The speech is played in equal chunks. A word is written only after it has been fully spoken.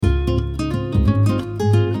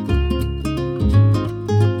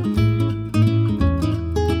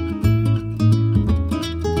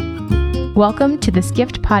Welcome to the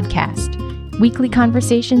Skift podcast, weekly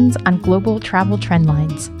conversations on global travel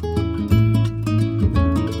trendlines.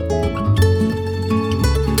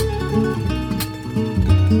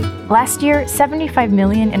 Last year, 75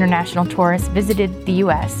 million international tourists visited the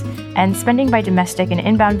U.S., and spending by domestic and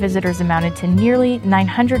inbound visitors amounted to nearly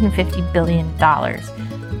 $950 billion.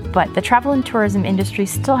 But the travel and tourism industry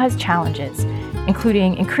still has challenges,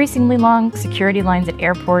 including increasingly long security lines at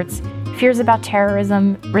airports, fears about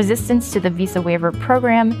terrorism, resistance to the visa waiver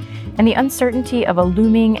program, and the uncertainty of a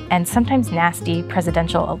looming and sometimes nasty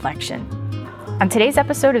presidential election. On today's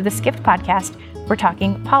episode of the Skift podcast, we're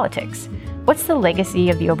talking politics. What's the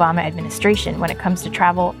legacy of the Obama administration when it comes to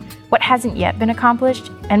travel? What hasn't yet been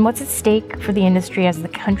accomplished? And what's at stake for the industry as the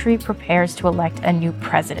country prepares to elect a new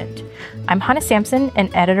president? I'm Hannah Sampson,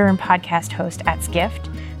 an editor and podcast host at Skift,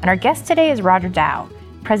 and our guest today is Roger Dow,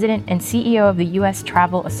 President and CEO of the U.S.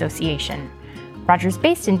 Travel Association. Roger's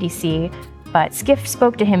based in D.C., but Skift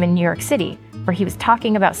spoke to him in New York City, where he was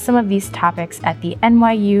talking about some of these topics at the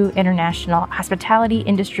NYU International Hospitality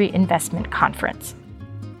Industry Investment Conference.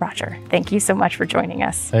 Roger, thank you so much for joining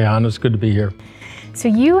us. Hey, Anna, it's good to be here. So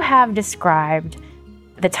you have described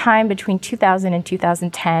the time between 2000 and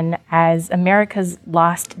 2010 as America's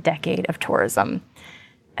lost decade of tourism,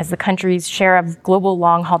 as the country's share of global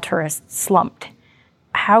long-haul tourists slumped.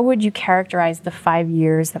 How would you characterize the 5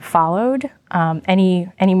 years that followed?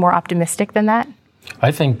 Any more optimistic than that?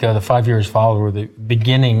 I think the 5 years followed were the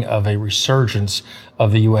beginning of a resurgence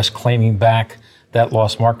of the U.S. claiming back that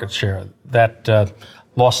lost market share. That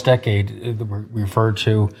lost decade that we referred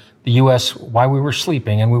to, the U.S., while we were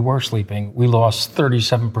sleeping, and we were sleeping, we lost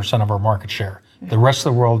 37% of our market share. The rest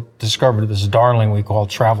of the world discovered this darling we call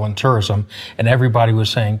travel and tourism, and everybody was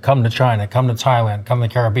saying, come to China, come to Thailand, come to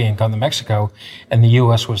the Caribbean, come to Mexico, and the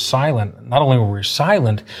U.S. was silent. Not only were we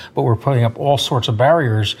silent, but we're putting up all sorts of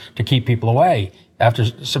barriers to keep people away. After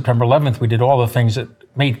September 11th, we did all the things that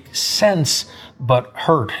made sense but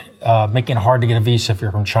hurt, making it hard to get a visa if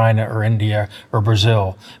you're from China or India or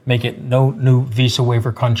Brazil, make it no new visa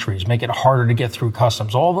waiver countries, make it harder to get through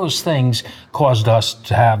customs. All those things caused us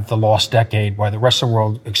to have the lost decade where the rest of the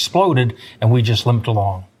world exploded and we just limped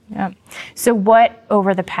along. Yeah. So what,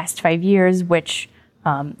 over the past 5 years, which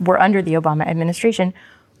were under the Obama administration,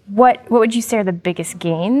 what would you say are the biggest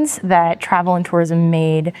gains that travel and tourism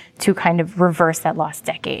made to kind of reverse that lost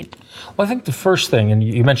decade? Well, I think the first thing, and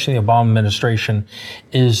you mentioned the Obama administration,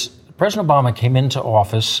 is President Obama came into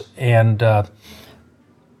office and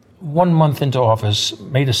 1 month into office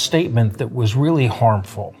made a statement that was really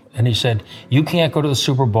harmful. And he said, you can't go to the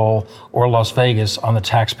Super Bowl or Las Vegas on the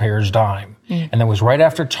taxpayer's dime. And that was right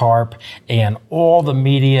after TARP, and all the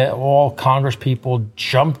media, all Congress people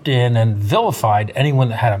jumped in and vilified anyone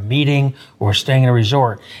that had a meeting or was staying in a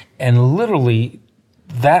resort. And literally,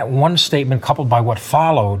 that one statement coupled by what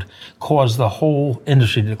followed caused the whole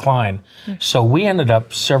industry to decline. So we ended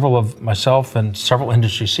up, myself and several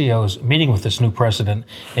industry CEOs, meeting with this new president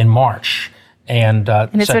in March. And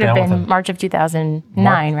this would have been March of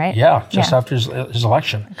 2009, right? Yeah, just after his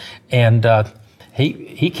election. And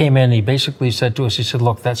he came in, he basically said to us, he said,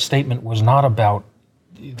 look, that statement was not about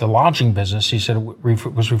the lodging business. He said it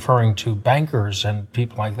was referring to bankers and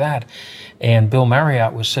people like that. And Bill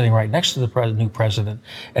Marriott was sitting right next to the new president.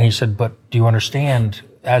 And he said, but do you understand,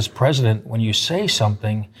 as president, when you say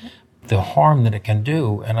something, the harm that it can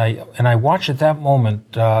do? And I watched at that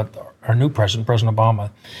moment our new president, President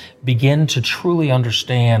Obama, begin to truly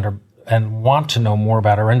understand and want to know more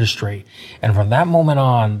about our industry. And from that moment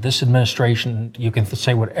on, this administration, you can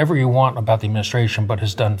say whatever you want about the administration, but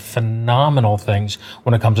has done phenomenal things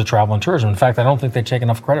when it comes to travel and tourism. In fact, I don't think they take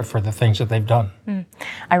enough credit for the things that they've done.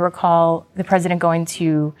 I recall the president going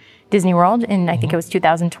to Disney World in, I think it was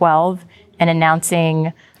 2012, and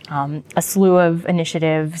announcing a slew of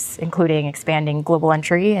initiatives, including expanding global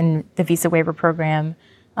entry and the visa waiver program.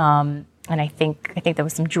 And I think there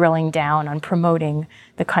was some drilling down on promoting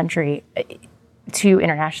the country to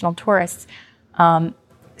international tourists.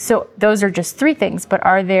 So those are just three things, but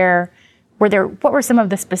what were some of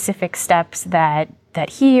the specific steps that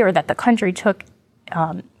he or that the country took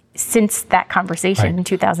since that conversation in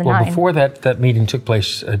 2009? Well, before that meeting took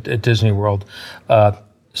place at Disney World,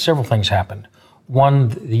 several things happened. One,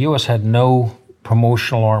 the U.S. had no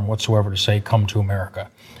promotional arm whatsoever to say, come to America.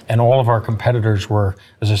 And all of our competitors were,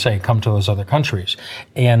 as I say, come to those other countries.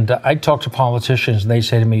 And I talk to politicians, and they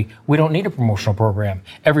say to me, we don't need a promotional program.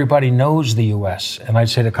 Everybody knows the U.S. And I'd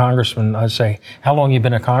say to congressmen, I'd say, how long have you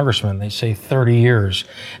been a congressman? They say 30 years.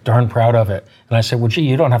 Darn proud of it. And I said, well, gee,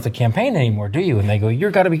 you don't have to campaign anymore, do you? And they go,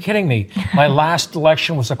 you've got to be kidding me. My last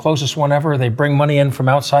election was the closest one ever. They bring money in from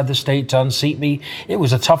outside the state to unseat me. It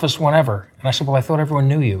was the toughest one ever. And I said, well, I thought everyone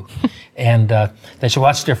knew you. And they said, well,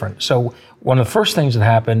 that's different. So one of the first things that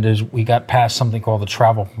happened is we got passed something called the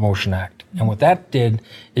Travel Promotion Act. And what that did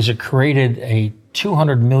is it created a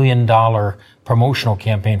 $200 million promotional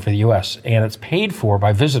campaign for the U.S., and it's paid for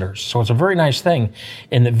by visitors. So it's a very nice thing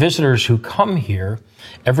in that visitors who come here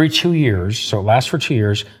every 2 years, so it lasts for 2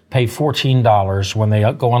 years, pay $14 when they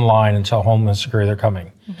go online and tell Homeland Security they're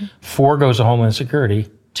coming. Mm-hmm. 4 goes to Homeland Security,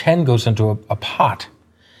 10 goes into a pot.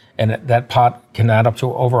 And that pot can add up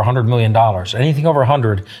to over $100 million. Anything over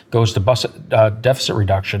 100 goes to deficit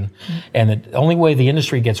reduction. Mm-hmm. And the only way the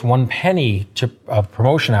industry gets 1 penny of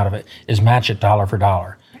promotion out of it is match it dollar for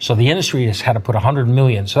dollar. So the industry has had to put $100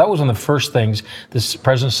 million. So that was one of the first things this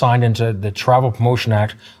president signed into the Travel Promotion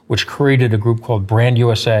Act, which created a group called Brand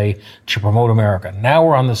USA to promote America. Now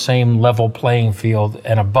we're on the same level playing field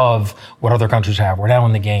and above what other countries have. We're now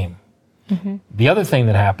in the game. Mm-hmm. The other thing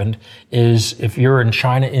that happened is if you're in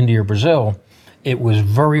China, India, or Brazil, it was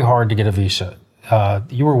very hard to get a visa.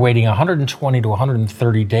 You were waiting 120 to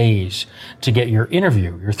 130 days to get your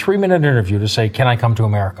interview, your 3-minute interview to say, can I come to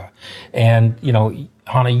America? And,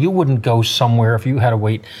 Hannah, you wouldn't go somewhere if you had to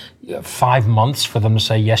wait 5 months for them to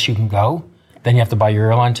say, yes, you can go. Then you have to buy your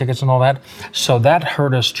airline tickets and all that. So that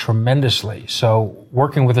hurt us tremendously. So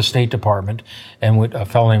working with the State Department and with a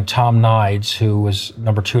fellow named Tom Nides, who was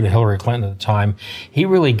number 2 to Hillary Clinton at the time, he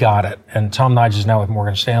really got it. And Tom Nides is now with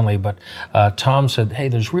Morgan Stanley. But Tom said, hey,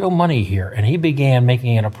 there's real money here. And he began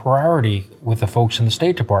making it a priority with the folks in the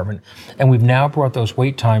State Department. And we've now brought those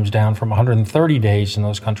wait times down from 130 days in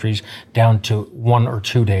those countries down to 1 or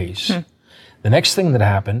 2 days. The next thing that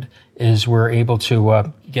happened is we're able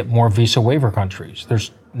to get more visa waiver countries.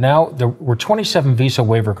 We're 27 visa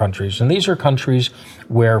waiver countries, and these are countries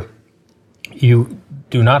where you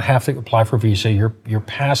do not have to apply for visa. Your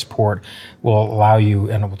passport will allow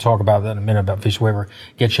you, and we'll talk about that in a minute about visa waiver,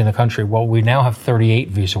 get you in the country. Well, we now have 38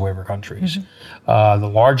 visa waiver countries. Mm-hmm. The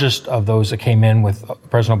largest of those that came in with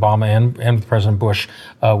President Obama and with President Bush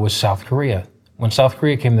was South Korea. When South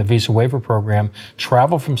Korea came to the visa waiver program,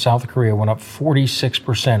 travel from South Korea went up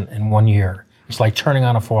 46% in 1 year. It's like turning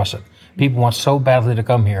on a faucet. People want so badly to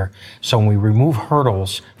come here. So when we remove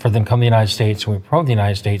hurdles for them to come to the United States, when we promote the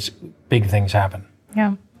United States, big things happen.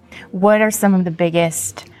 Yeah. What are some of the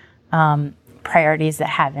biggest priorities that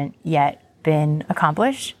haven't yet been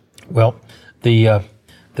accomplished? Well, the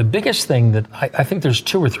biggest thing that I think there's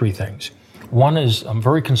 2 or 3 things. One is I'm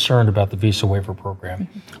very concerned about the visa waiver program.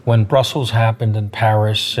 Mm-hmm. When Brussels happened in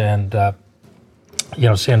Paris and,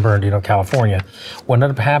 San Bernardino, California, what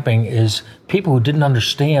ended up happening is people who didn't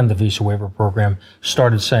understand the visa waiver program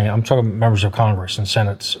started saying, I'm talking about members of Congress and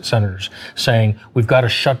senators, saying we've got to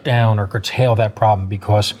shut down or curtail that problem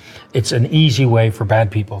because it's an easy way for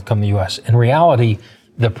bad people to come to the U.S. In reality,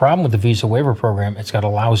 the problem with the visa waiver program, it's got a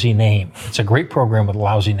lousy name. It's a great program with a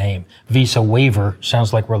lousy name. Visa waiver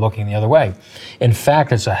sounds like we're looking the other way. In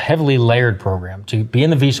fact, it's a heavily layered program. To be in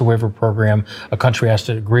the visa waiver program, a country has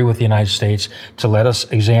to agree with the United States to let us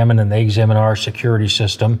examine, and they examine our security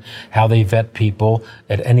system, how they vet people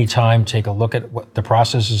at any time, take a look at what the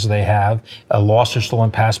processes they have. A lost or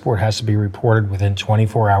stolen passport has to be reported within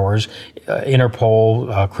 24 hours.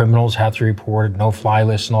 Interpol, criminals have to be reported, no-fly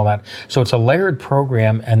lists and all that. So it's a layered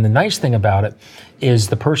program. And the nice thing about it is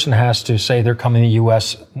the person has to say they're coming to the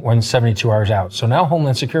U.S. more than 72 hours out. So now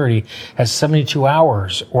Homeland Security has 72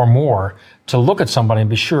 hours or more to look at somebody and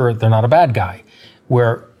be sure they're not a bad guy.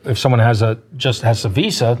 Where if someone just has a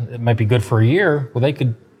visa, it might be good for a year. Well, they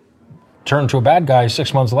could turn to a bad guy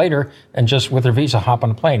 6 months later and just with their visa hop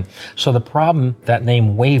on a plane. So the problem, that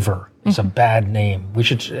name waiver, it's a bad name.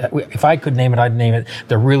 If I could name it, I'd name it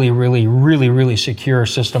the really, really, really, really secure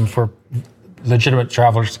system for legitimate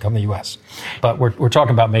travelers to come to the U.S. But we're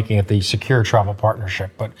talking about making it the Secure Travel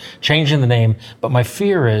Partnership, but changing the name. But my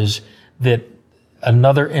fear is that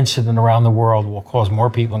another incident around the world will cause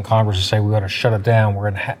more people in Congress to say we ought to shut it down, where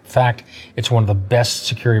in fact it's one of the best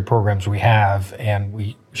security programs we have, and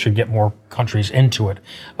we should get more countries into it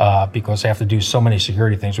because they have to do so many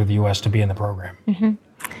security things with the U.S. to be in the program. Mm-hmm.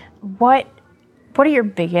 What are your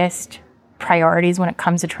biggest priorities when it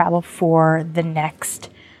comes to travel for the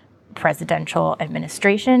next presidential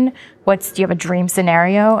administration? Do you have a dream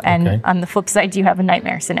scenario? And on the flip side, do you have a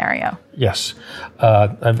nightmare scenario? Yes.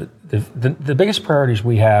 The biggest priorities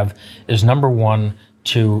we have is, number one,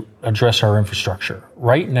 to address our infrastructure.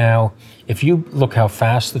 Right now, if you look how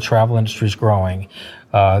fast the travel industry is growing,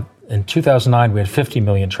 in 2009, we had 50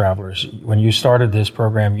 million travelers. When you started this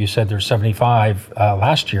program, you said there's 75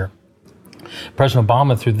 last year. President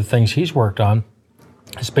Obama, through the things he's worked on,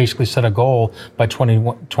 has basically set a goal by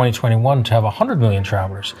 2021 to have 100 million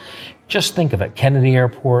travelers. Just think of it. Kennedy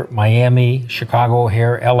Airport, Miami, Chicago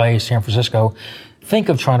O'Hare, LA, San Francisco. Think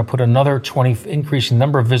of trying to put another increasing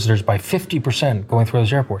number of visitors by 50% going through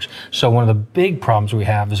those airports. So one of the big problems we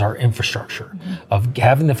have is our infrastructure of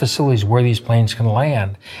having the facilities where these planes can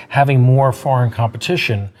land, having more foreign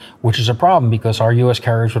competition, which is a problem because our U.S.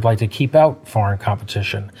 carriers would like to keep out foreign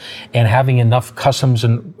competition, and having enough customs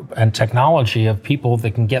and technology of people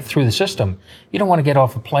that can get through the system. You don't want to get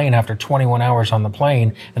off a plane after 21 hours on the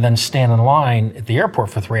plane and then stand in line at the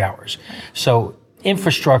airport for 3 hours. So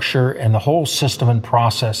infrastructure and the whole system and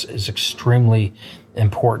process is extremely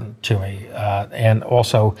important to me. And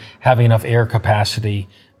also having enough air capacity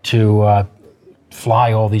to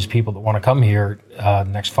fly all these people that want to come here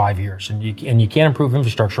next 5 years. And you can't improve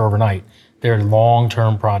infrastructure overnight. They're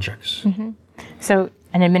long-term projects. Mm-hmm. So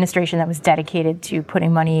an administration that was dedicated to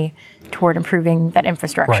putting money toward improving that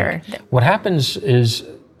infrastructure. Right. What happens is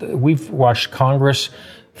we've watched Congress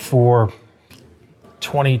for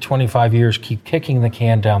 20, 25 years keep kicking the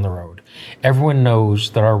can down the road. Everyone knows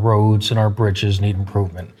that our roads and our bridges need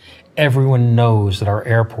improvement. Everyone knows that our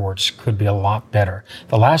airports could be a lot better.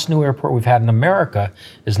 The last new airport we've had in America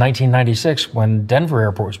is 1996 when Denver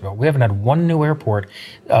Airport was built. We haven't had one new airport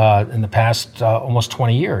in the past almost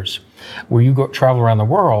 20 years. Where you travel around the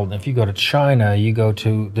world, if you go to China, you go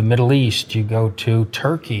to the Middle East, you go to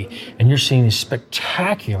Turkey, and you're seeing these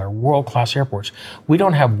spectacular world-class airports. We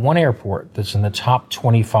don't have one airport that's in the top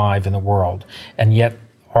 25 in the world, and yet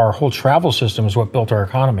our whole travel system is what built our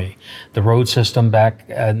economy. The road system back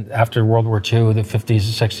after World War II, the 50s, the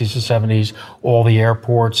 60s, the 70s, all the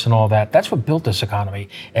airports and all that, that's what built this economy,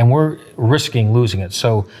 and we're risking losing it.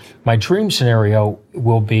 So my dream scenario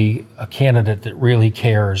will be a candidate that really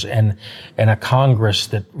cares and a Congress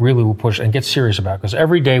that really will push and get serious about it, because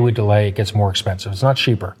every day we delay, it gets more expensive. It's not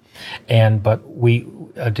cheaper. But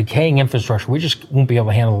a decaying infrastructure, we just won't be able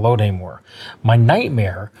to handle the load anymore. My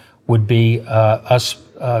nightmare would be us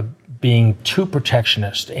being too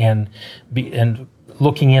protectionist and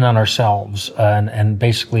looking in on ourselves and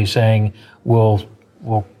basically saying we'll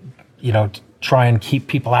try and keep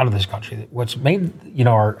people out of this country. What's made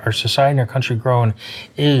our society and our country grown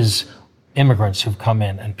is immigrants who've come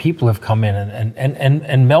in and people have come in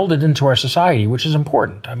and melded into our society, which is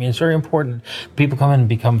important. I mean, it's very important. People come in and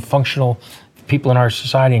become functional people in our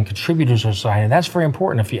society and contributors to our society, and that's very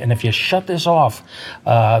important. If you shut this off,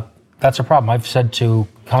 that's a problem. I've said to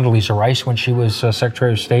Condoleezza Rice when she was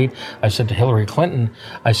Secretary of State, I said to Hillary Clinton,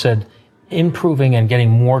 I said, improving and getting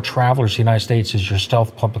more travelers to the United States is your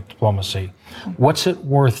stealth public diplomacy. What's it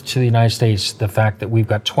worth to the United States, the fact that we've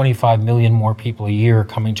got 25 million more people a year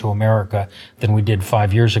coming to America than we did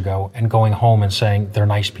 5 years ago and going home and saying they're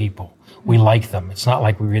nice people? We like them. It's not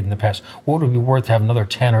like we read in the past. What would it be worth to have another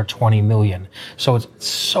 10 or 20 million? So it's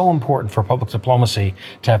so important for public diplomacy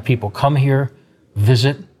to have people come here,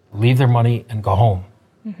 visit, leave their money, and go home.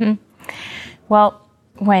 Mm-hmm. Well,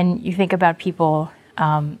 when you think about people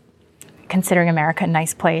considering America a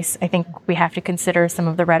nice place, I think we have to consider some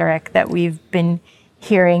of the rhetoric that we've been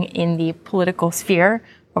hearing in the political sphere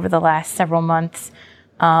over the last several months.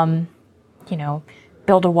 Build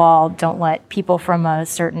a wall, don't let people from a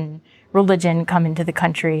certain religion come into the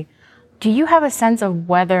country. Do you have a sense of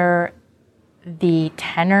whether the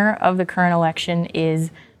tenor of the current election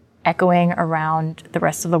is echoing around the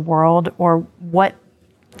rest of the world, or what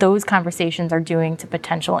those conversations are doing to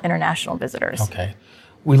potential international visitors? Okay.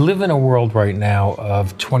 We live in a world right now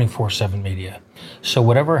of 24/7 media. So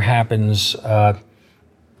whatever happens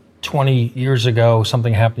 20 years ago,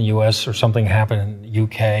 something happened in the U.S. or something happened in the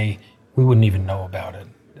UK, we wouldn't even know about it.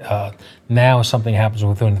 Now something happens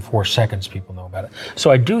within 4 seconds, people know about it.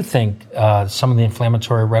 So I do think some of the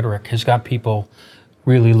inflammatory rhetoric has got people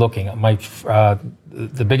really looking.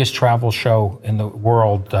 The biggest travel show in the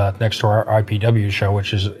world, next to our IPW show,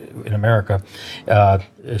 which is in America,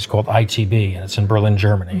 is called ITB, and it's in Berlin,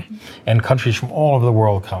 Germany. Mm-hmm. And countries from all over the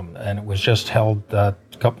world come, and it was just held a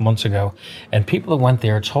couple months ago. And people that went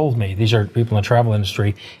there told me, these are people in the travel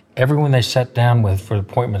industry, everyone they sat down with for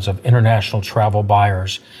appointments of international travel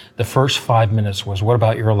buyers, the first 5 minutes was, what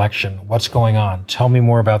about your election? What's going on? Tell me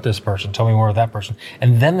more about this person. Tell me more about that person.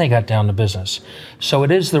 And then they got down to business. So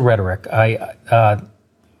it is the rhetoric.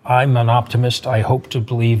 I'm an optimist. I hope to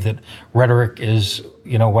believe that rhetoric is,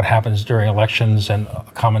 what happens during elections, and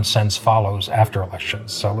common sense follows after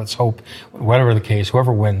elections. So let's hope, whatever the case,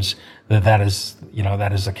 whoever wins, that is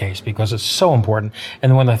the case, because it's so important.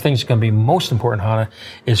 And one of the things that's going to be most important, Hannah,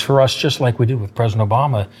 is for us, just like we did with President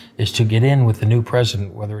Obama, is to get in with the new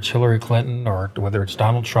president, whether it's Hillary Clinton or whether it's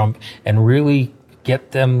Donald Trump, and really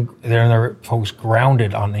get them, their folks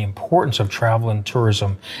grounded on the importance of travel and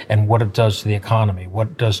tourism and what it does to the economy, what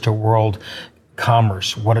it does to world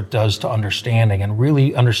commerce, what it does to understanding, and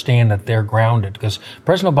really understand that they're grounded. Because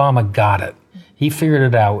President Obama got it. He figured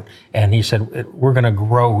it out, and he said, we're going to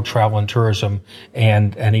grow travel and tourism,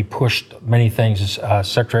 and he pushed many things.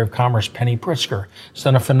 Secretary of Commerce Penny Pritzker has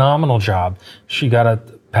done a phenomenal job. She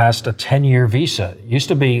passed a 10-year visa. It used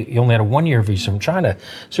to be you only had a 1-year visa from China.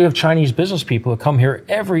 So you have Chinese business people who come here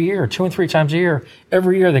every year, 2 and 3 times a year.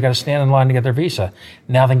 Every year they got to stand in line to get their visa.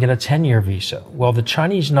 Now they can get a 10-year visa. Well, the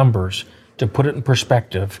Chinese numbers, to put it in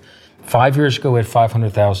perspective, 5 years ago, we had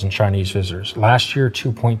 500,000 Chinese visitors. Last year,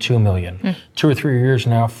 2.2 million. 2 or 3 years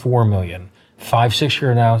now, 4 million. 5, 6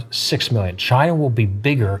 years now, 6 million. China will be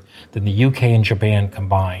bigger than the UK and Japan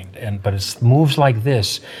combined. But it's moves like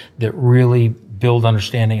this that really build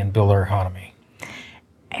understanding and build our economy.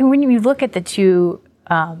 And when you look at the two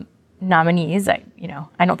nominees, I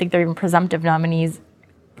don't think they're even presumptive nominees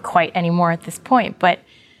quite anymore at this point, but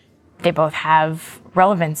they both have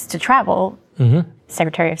relevance to travel. Mm-hmm.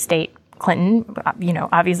 Secretary of State Clinton,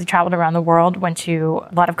 obviously traveled around the world, went to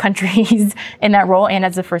a lot of countries in that role, and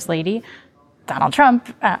as the First Lady. Donald Trump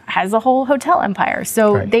has a whole hotel empire.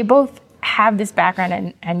 So right. They both have this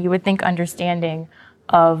background and you would think understanding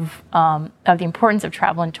of the importance of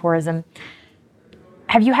travel and tourism.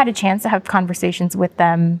 Have you had a chance to have conversations with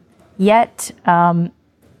them yet?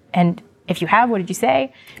 And if you have, what did you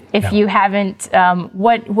say? If you haven't,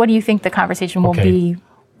 what do you think the conversation will be?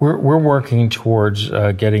 We're working towards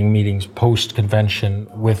getting meetings post-convention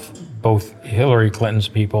with both Hillary Clinton's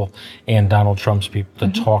people and Donald Trump's people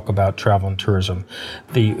to talk about travel and tourism.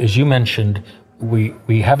 As you mentioned,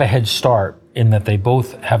 we have a head start in that they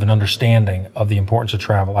both have an understanding of the importance of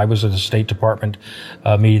travel. I was at a State Department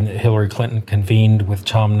meeting that Hillary Clinton convened with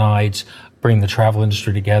Tom Nides, bringing the travel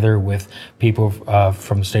industry together with people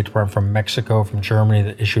from the State Department, from Mexico, from Germany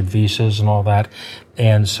that issued visas and all that.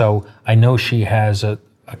 And so I know she has a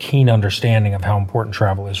keen understanding of how important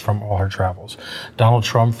travel is from all her travels. Donald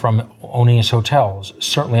Trump, from owning his hotels,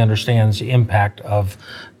 certainly understands the impact of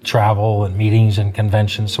travel and meetings and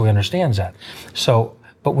conventions, so he understands that. So,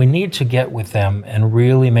 but we need to get with them and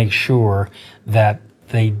really make sure that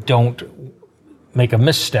they don't make a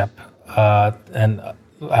misstep, and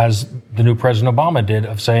as the new President Obama did,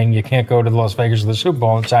 of saying you can't go to Las Vegas or the Super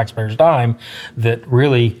Bowl on taxpayers' dime, that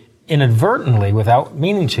really inadvertently, without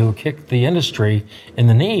meaning to, kicked the industry in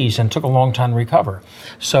the knees and took a long time to recover.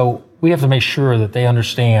 So we have to make sure that they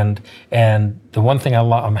understand. And the one thing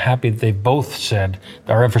I'm happy that they both said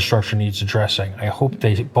that our infrastructure needs addressing. I hope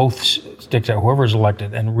they both stick to whoever's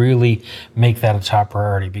elected and really make that a top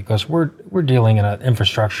priority, because we're dealing in an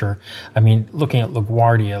infrastructure. I mean, looking at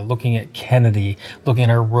LaGuardia, looking at Kennedy, looking at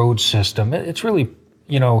our road system, it's really,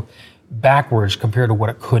 backwards compared to what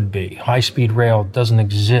it could be. High-speed rail doesn't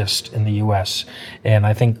exist in the U.S. And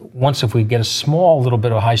I think once if we get a small little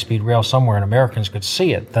bit of high-speed rail somewhere and Americans could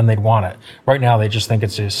see it, then they'd want it. Right now, they just think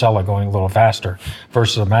it's a Acela going a little faster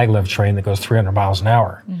versus a maglev train that goes 300 miles an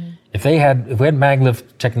hour. Mm-hmm. If we had maglev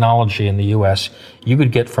technology in the U.S., you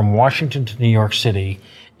could get from Washington to New York City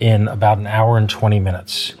in about an hour and 20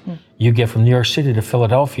 minutes. Mm. You get from New York City to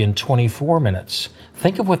Philadelphia in 24 minutes.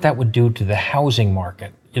 Think of what that would do to the housing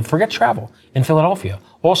market. Forget travel in Philadelphia.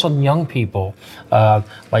 All of a sudden, young people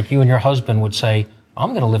like you and your husband would say,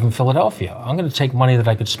 I'm going to live in Philadelphia. I'm going to take money that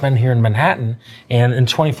I could spend here in Manhattan and in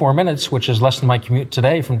 24 minutes, which is less than my commute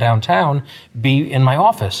today from downtown, be in my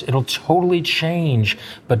office. It'll totally change,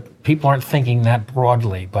 but people aren't thinking that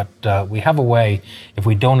broadly. But we have a way, if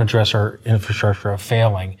we don't address our infrastructure, of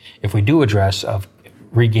failing. If we do address, of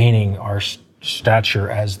regaining our stature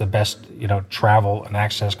as the best, travel and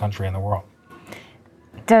access country in the world.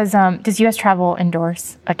 Does U.S. Travel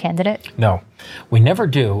endorse a candidate? No, we never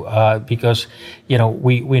do, because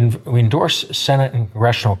we endorse Senate and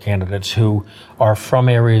congressional candidates who are from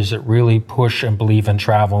areas that really push and believe in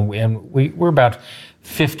travel, and we're about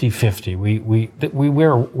 50-50.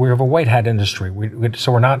 We have a white hat industry,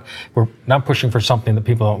 so we're not pushing for something that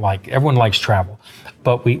people don't like. Everyone likes travel,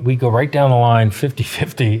 but we go right down the line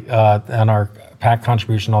 50-50 on our PAC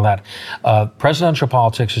contribution, all that. Presidential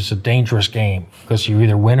politics is a dangerous game because you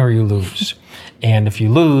either win or you lose. And if you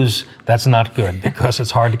lose, that's not good because it's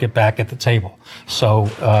hard to get back at the table. So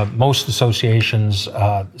most associations,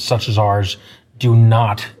 such as ours, do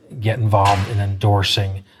not get involved in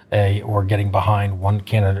endorsing or getting behind one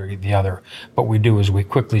candidate or the other. What we do is we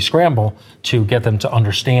quickly scramble to get them to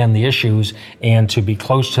understand the issues and to be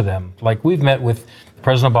close to them. Like we've met with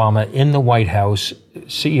President Obama in the White House,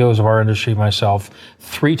 CEOs of our industry, myself,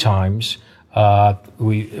 3 times.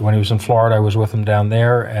 When he was in Florida, I was with him down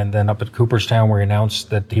there, and then up at Cooperstown, where he announced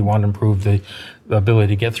that he wanted to improve the ability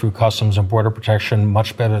to get through Customs and Border Protection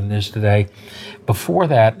much better than it is today. Before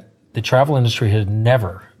that, the travel industry had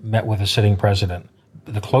never met with a sitting president.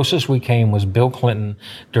 The closest we came was Bill Clinton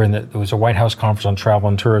there was a White House conference on travel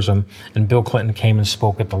and tourism, and Bill Clinton came and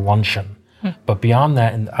spoke at the luncheon. But beyond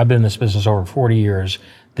that, and I've been in this business over 40 years,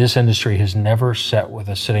 this industry has never sat with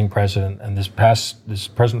a sitting president. And this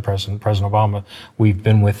present president, President Obama, we've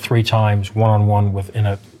been with 3 times, one-on-one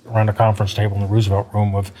around a conference table in the Roosevelt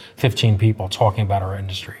Room of 15 people talking about our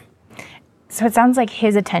industry. So it sounds like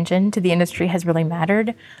his attention to the industry has really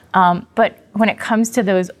mattered. But when it comes to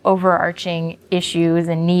those overarching issues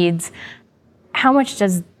and needs, how much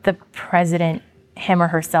does the president, him or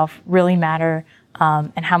herself, really matter?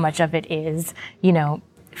 And how much of it is,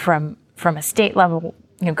 from a state level,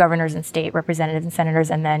 governors and state representatives and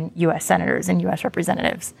senators, and then U.S. senators and U.S.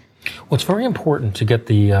 representatives? Well, it's very important to get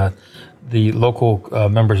the local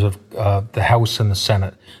members of the House and the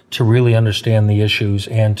Senate to really understand the issues,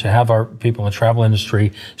 and to have our people in the travel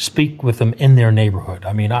industry speak with them in their neighborhood.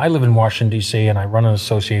 I mean, I live in Washington, D.C., and I run an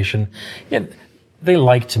association. They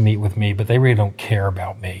like to meet with me, but they really don't care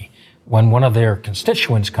about me. When one of their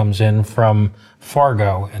constituents comes in from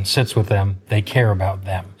Fargo and sits with them, they care about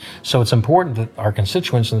them. So it's important that our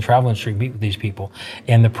constituents in the travel industry meet with these people.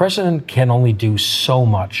 And the president can only do so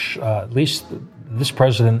much. At least this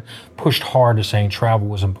president pushed hard to saying travel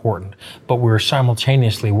was important, but we're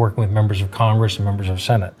simultaneously working with members of Congress and members of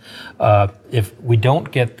Senate. If we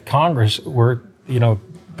don't get Congress,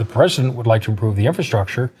 the president would like to improve the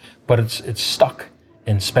infrastructure, but it's stuck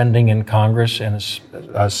in spending in Congress, and it's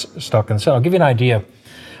stuck in the Senate. I'll give you an idea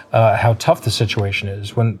how tough the situation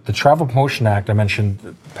is. When the Travel Promotion Act I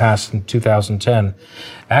mentioned passed in 2010,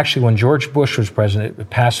 actually when George Bush was president, it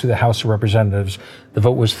passed through the House of Representatives. The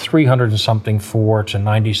vote was 300 and something for to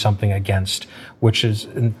 90 something against, which is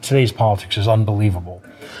in today's politics is unbelievable.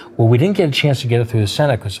 Well, we didn't get a chance to get it through the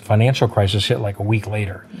Senate because the financial crisis hit like a week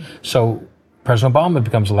later. So President Obama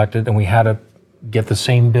becomes elected, and we had to get the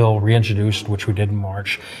same bill reintroduced, which we did in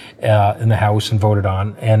March, in the House and voted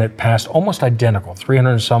on, and it passed almost identical, 300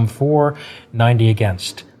 and some for, 90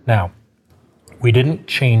 against. Now, we didn't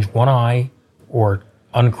change one I or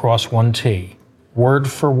uncross one T, word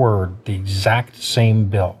for word, the exact same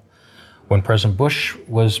bill. When President Bush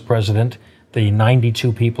was president, the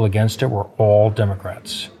 92 people against it were all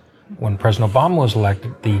Democrats. When President Obama was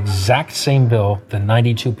elected, the exact same bill, the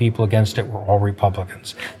 92 people against it were all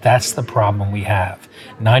Republicans. That's the problem we have.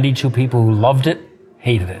 92 people who loved it,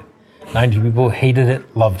 hated it. 90 people who hated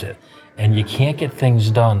it, loved it. And you can't get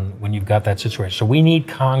things done when you've got that situation. So we need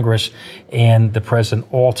Congress and the president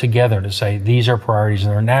all together to say these are priorities,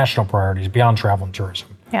 and they're national priorities beyond travel and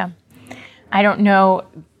tourism. Yeah. I don't know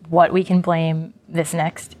what we can blame this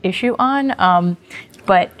next issue on,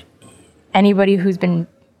 but anybody who's been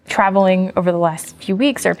traveling over the last few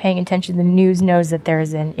weeks or paying attention to the news knows that there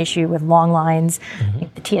is an issue with long lines. I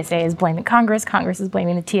think the TSA is blaming Congress. Congress is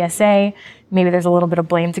blaming the TSA. Maybe there's a little bit of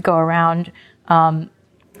blame to go around.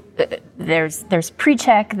 There's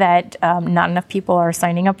pre-check that not enough people are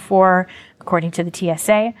signing up for, according to the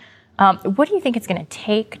TSA. What do you think it's going to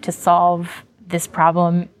take to solve this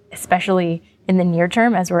problem, especially in the near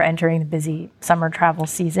term as we're entering the busy summer travel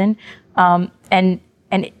season?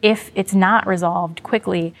 And if it's not resolved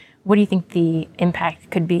quickly, what do you think the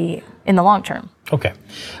impact could be in the long term? Okay.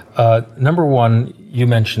 Number one, you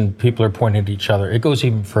mentioned people are pointing at each other. It goes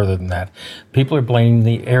even further than that. People are blaming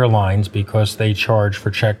the airlines because they charge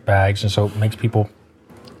for checked bags, and so it makes people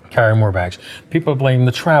carry more bags. People are blaming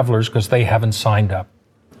the travelers because they haven't signed up.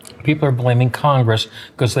 People are blaming Congress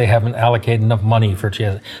because they haven't allocated enough money for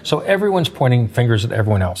TSA. So everyone's pointing fingers at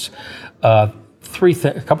everyone else. A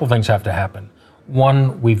couple things have to happen.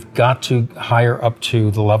 One, we've got to hire up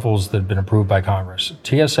to the levels that have been approved by Congress.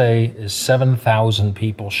 TSA is 7,000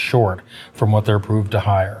 people short from what they're approved to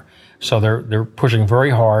hire. So they're pushing very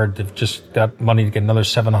hard. They've just got money to get another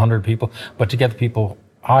 700 people. But to get the people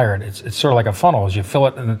hired, it's sort of like a funnel. As you fill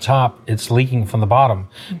it in the top, it's leaking from the bottom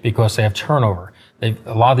because they have turnover. A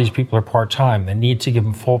lot of these people are part-time. They need to give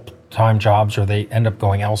them full-time jobs or they end up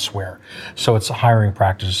going elsewhere. So it's hiring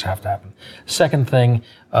practices have to happen. Second thing,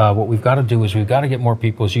 what we've got to do is we've got to get more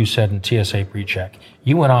people, as you said, in TSA pre-check.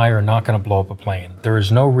 You and I are not going to blow up a plane. There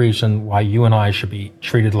is no reason why you and I should be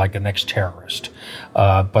treated like the next terrorist.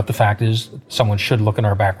 But the fact is, someone should look in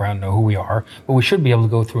our background, know who we are, but we should be able to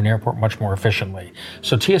go through an airport much more efficiently.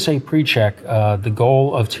 So TSA pre-check, the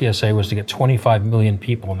goal of TSA was to get 25 million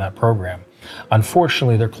people in that program.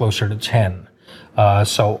 Unfortunately, they're closer to 10.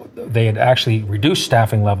 So they had actually reduced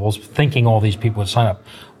staffing levels, thinking all these people would sign up.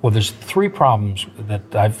 Well, there's three problems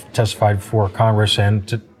that I've testified for Congress and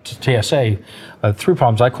to TSA. Three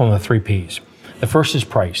problems, I call them the 3 Ps. The first is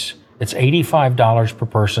price. It's $85 per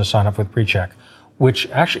person to sign up with PreCheck, which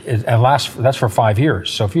actually that's for 5 years.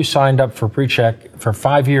 So if you signed up for PreCheck for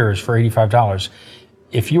 5 years for $85,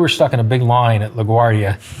 if you were stuck in a big line at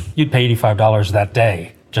LaGuardia, you'd pay $85 that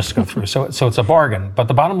day just to go through. So it's a bargain. But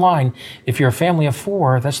the bottom line, if you're a family of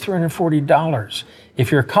 4, that's $340.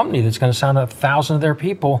 If you're a company that's going to sign up 1,000 of their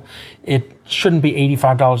people, it shouldn't be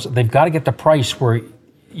 $85. They've got to get the price where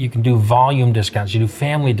you can do volume discounts, you do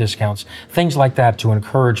family discounts, things like that to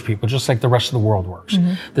encourage people, just like the rest of the world works.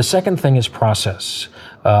 Mm-hmm. The second thing is process.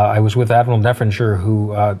 I was with Admiral Neffinger,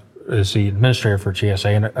 who is the administrator for TSA,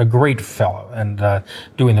 and a great fellow, and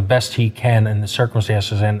doing the best he can in the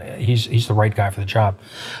circumstances, and he's the right guy for the job.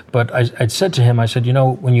 But I'd said to him, I said,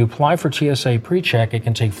 when you apply for TSA PreCheck, it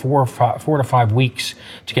can take 4 to 5 weeks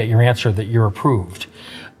to get your answer that you're approved.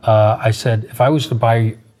 I said, if I was to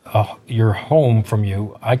buy your home from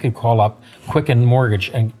you, I could call up Quicken Mortgage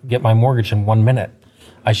and get my mortgage in 1 minute.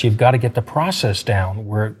 I said, you've got to get the process down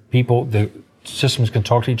where the systems can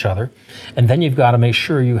talk to each other. And then you've got to make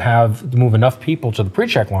sure you move enough people to the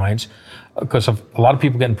PreCheck lines, because of a lot of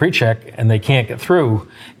people getting PreCheck and they can't get through,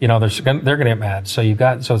 they're going to get mad. So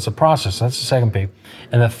it's a process. That's the second P.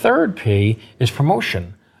 And the third P is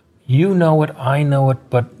promotion. You know it, I know it,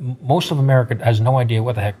 but most of America has no idea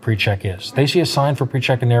what the heck PreCheck is. They see a sign for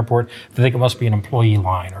PreCheck in the airport, they think it must be an employee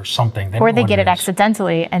line or something. Or they get it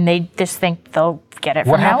accidentally, and they just think they'll get it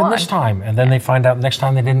from now on. What happened this time? And then they find out next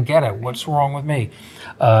time they didn't get it. What's wrong with me?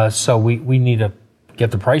 So we need to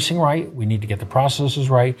get the pricing right, we need to get the processes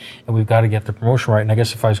right, and we've got to get the promotion right. And I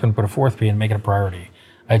guess if I was going to put a fourth P and make it a priority,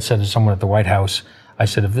 I'd said to someone at the White House, I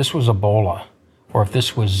said, if this was Ebola or if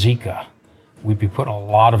this was Zika, we'd be putting a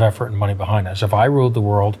lot of effort and money behind us. If I ruled the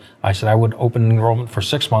world, I said I would open enrollment for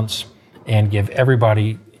 6 months and give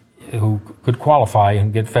everybody who could qualify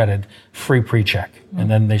and get vetted free PreCheck. Mm-hmm.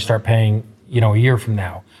 And then they start paying, a year from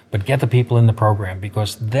now. But get the people in the program,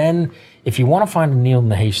 because then if you want to find a needle in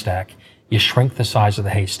the haystack, you shrink the size of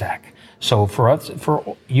the haystack. So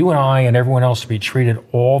for you and I and everyone else to be treated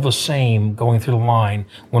all the same going through the line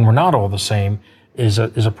when we're not all the same is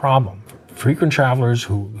a problem. Frequent travelers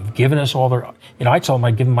who have given us all their, I told them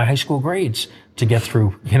I'd give them my high school grades to get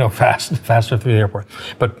through, faster through the airport.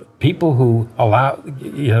 But people who allow,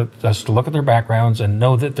 us to look at their backgrounds and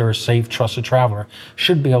know that they're a safe, trusted traveler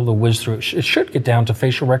should be able to whiz through. It should get down to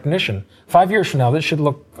facial recognition. 5 years from now, this should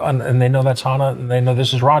look, and they know that's Hannah, and they know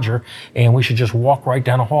this is Roger, and we should just walk right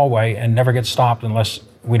down a hallway and never get stopped unless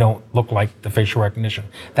we don't look like the facial recognition.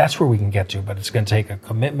 That's where we can get to, but it's going to take a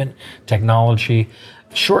commitment, technology.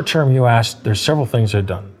 Short term, you asked, there's several things that are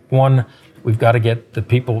done. One, we've got to get the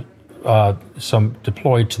people some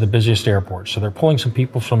deployed to the busiest airports. So they're pulling some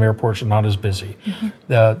people from airports that are not as busy.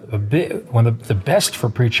 Mm-hmm. One of the best for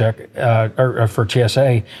PreCheck or for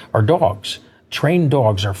TSA are dogs. Trained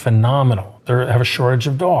dogs are phenomenal. They have a shortage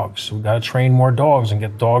of dogs. We've got to train more dogs and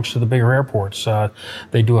get dogs to the bigger airports.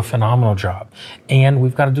 They do a phenomenal job. And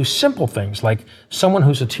we've got to do simple things like someone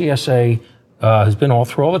who's a TSA, has been all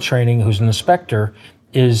through all the training, who's an inspector,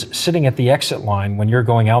 is sitting at the exit line when you're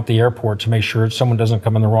going out the airport to make sure someone doesn't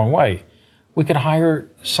come in the wrong way. We could hire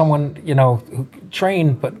someone, who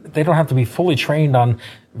trained, but they don't have to be fully trained on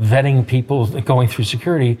vetting people going through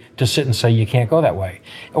security to sit and say you can't go that way.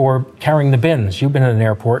 Or carrying the bins. You've been in an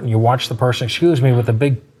airport and you watch the person, with a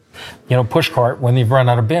big, push cart when they've run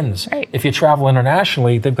out of bins. Right. If you travel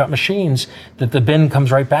internationally, they've got machines that the bin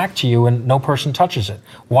comes right back to you and no person touches it.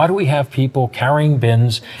 Why do we have people carrying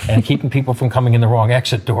bins and keeping people from coming in the wrong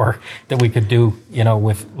exit door that we could do,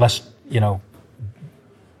 with less,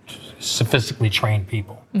 sophisticatedly trained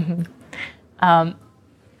people? Mm-hmm.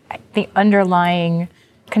 The underlying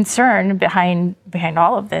concern behind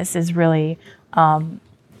all of this is really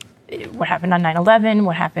what happened on 9/11,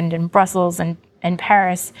 what happened in Brussels and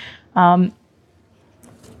Paris.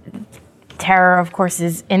 Terror, of course,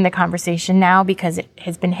 is in the conversation now because it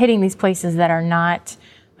has been hitting these places that are not,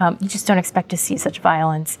 you just don't expect to see such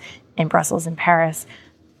violence in Brussels and Paris.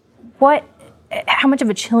 How much of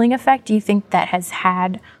a chilling effect do you think that has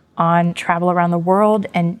had on travel around the world,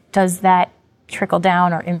 and does that trickle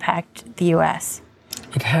down or impact the U.S.?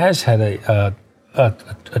 It has had a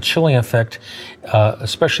chilling effect,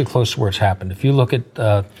 especially close to where it's happened. If you look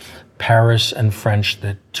at Paris and French,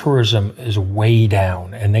 the tourism is way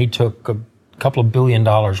down, and they took a couple of $1 billion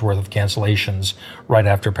worth of cancellations right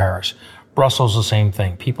after Paris. Brussels, the same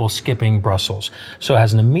thing. People skipping Brussels. So it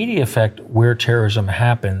has an immediate effect where terrorism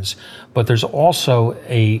happens, but there's also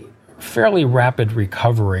a fairly rapid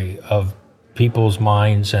recovery of people's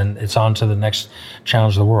minds, and it's on to the next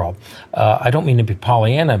challenge of the world. I don't mean to be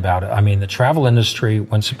Pollyanna about it. I mean, the travel industry,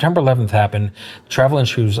 when September 11th happened, the travel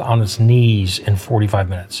industry was on its knees in 45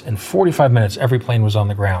 minutes. In 45 minutes, every plane was on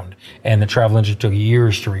the ground, and the travel industry took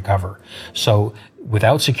years to recover. So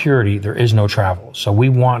without security, there is no travel. So we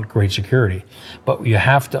want great security. But you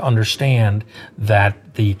have to understand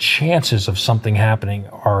that the chances of something happening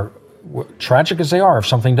are, tragic as they are, if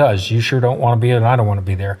something does, you sure don't want to be there and I don't want to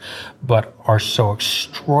be there, but are so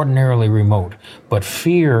extraordinarily remote. But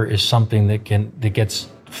fear is something that gets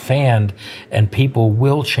fanned, and people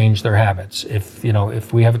will change their habits. If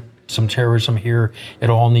we have some terrorism here at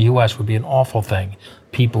all in the U.S., would be an awful thing.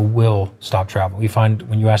 People will stop traveling. We find,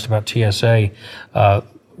 when you asked about TSA,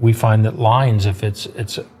 we find that lines, if it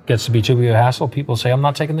gets to be too big a hassle, people say, I'm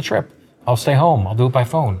not taking the trip. I'll stay home. I'll do it by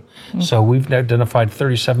phone. Mm-hmm. So we've identified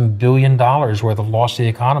 $37 billion worth of loss to the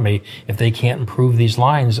economy if they can't improve these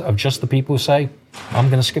lines of just the people who say, I'm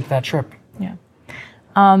going to skip that trip. Yeah.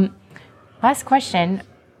 Last question.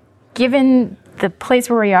 Given the place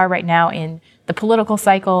where we are right now in the political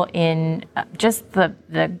cycle, in just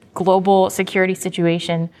the global security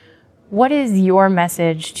situation, what is your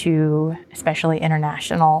message to especially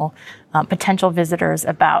international potential visitors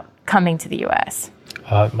about coming to the U.S.?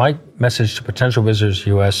 My message to potential visitors to the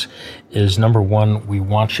U.S. is, number one, we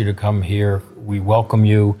want you to come here. We welcome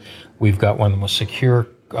you. We've got one of the most secure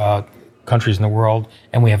countries in the world,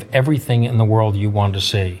 and we have everything in the world you want to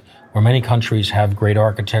see. Where many countries have great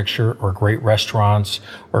architecture or great restaurants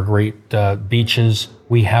or great beaches,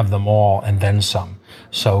 we have them all and then some.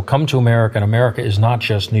 So come to America, and America is not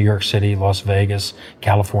just New York City, Las Vegas,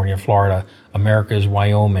 California, Florida. America is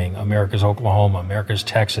Wyoming, America is Oklahoma, America is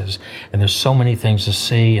Texas. And there's so many things to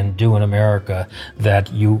see and do in America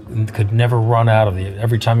that you could never run out of.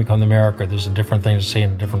 Every time you come to America, there's a different thing to see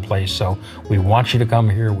in a different place. So we want you to come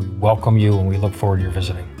here, we welcome you, and we look forward to your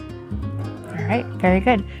visiting. All right, very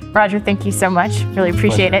good. Roger, thank you so much. Really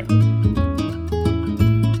appreciate it.